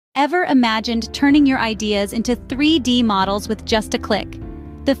Ever imagined turning your ideas into 3D models with just a click?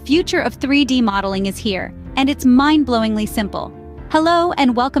 The future of 3D modeling is here, and it's mind-blowingly simple. Hello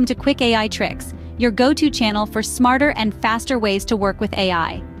and welcome to Quick AI Tricks, your go-to channel for smarter and faster ways to work with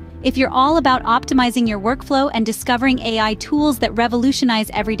AI. If you're all about optimizing your workflow and discovering AI tools that revolutionize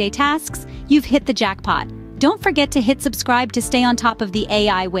everyday tasks, you've hit the jackpot. Don't forget to hit subscribe to stay on top of the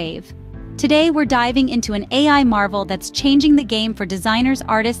AI wave. Today, we're diving into an AI marvel that's changing the game for designers,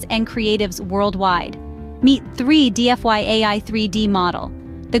 artists, and creatives worldwide. Meet 3DFY AI 3D Model,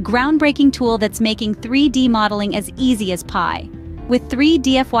 the groundbreaking tool that's making 3D modeling as easy as pie. With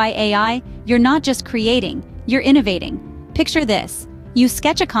 3DFY AI, you're not just creating, you're innovating. Picture this. You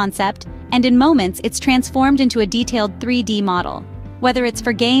sketch a concept, and in moments, it's transformed into a detailed 3D model. Whether it's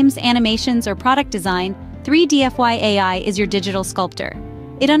for games, animations, or product design, 3DFY AI is your digital sculptor.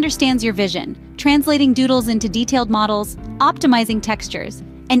 It understands your vision, translating doodles into detailed models, optimizing textures,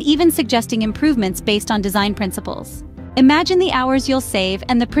 and even suggesting improvements based on design principles. Imagine the hours you'll save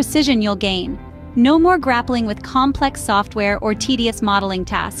and the precision you'll gain. No more grappling with complex software or tedious modeling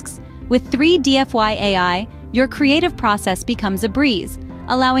tasks. With 3DFY AI, your creative process becomes a breeze,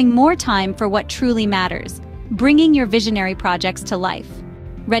 allowing more time for what truly matters, bringing your visionary projects to life.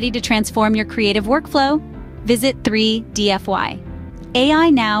 Ready to transform your creative workflow? Visit 3DFY AI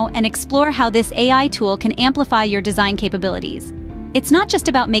now and explore how this AI tool can amplify your design capabilities. It's not just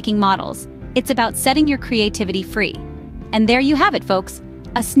about making models, it's about setting your creativity free. And there you have it, folks,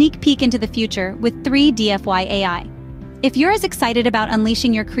 a sneak peek into the future with 3DFY AI. If you're as excited about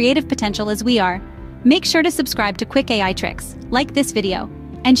unleashing your creative potential as we are, make sure to subscribe to Quick AI Tricks, like this video,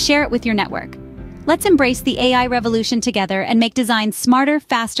 and share it with your network. Let's embrace the AI revolution together and make design smarter,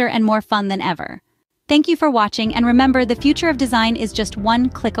 faster, and more fun than ever. Thank you for watching, and remember, the future of design is just one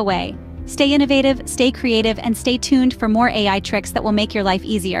click away. Stay innovative, stay creative, and stay tuned for more AI tricks that will make your life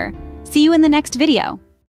easier. See you in the next video.